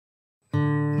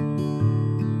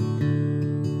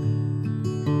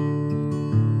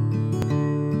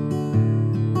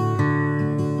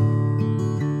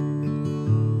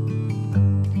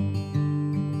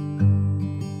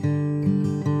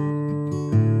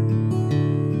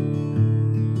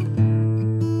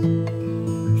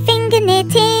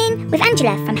with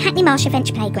Angela from Hackney Marsh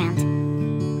Adventure Playground.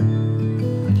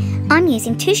 I'm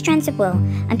using 2 strands of wool.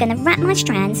 I'm going to wrap my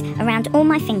strands around all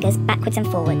my fingers backwards and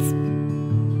forwards.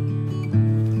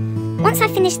 Once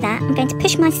I've finished that, I'm going to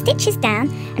push my stitches down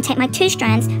and take my 2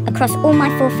 strands across all my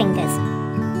 4 fingers.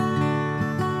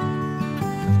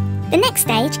 The next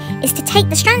stage is to take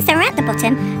the strands that are at the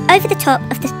bottom over the top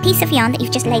of the piece of yarn that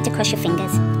you've just laid across your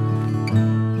fingers.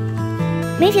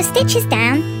 Move your stitches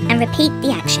down and repeat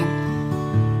the action.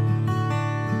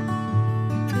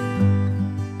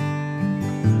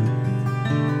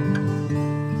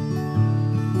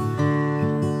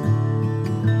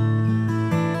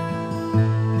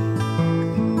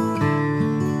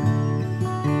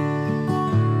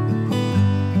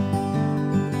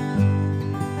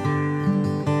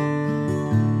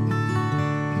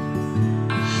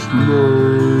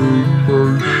 Slow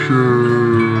motion.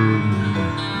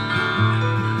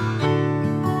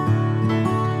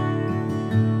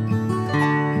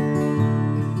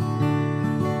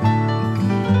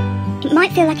 It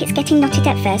might feel like it's getting knotted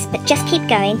at first, but just keep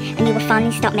going and you will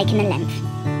finally start making a length.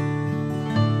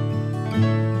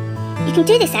 You can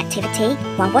do this activity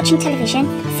while watching television,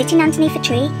 sitting underneath a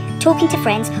tree, talking to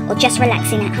friends, or just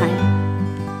relaxing at home.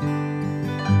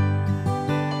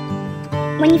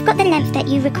 When you've got the length that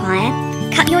you require,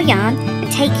 cut your yarn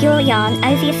and take your yarn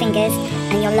over your fingers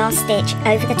and your last stitch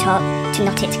over the top to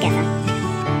knot it together.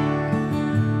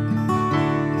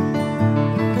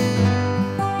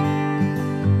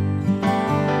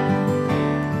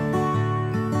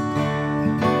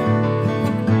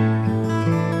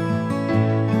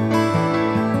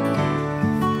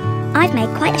 I've made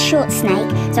quite a short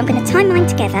snake, so I'm going to tie mine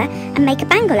together and make a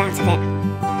bangle out of it.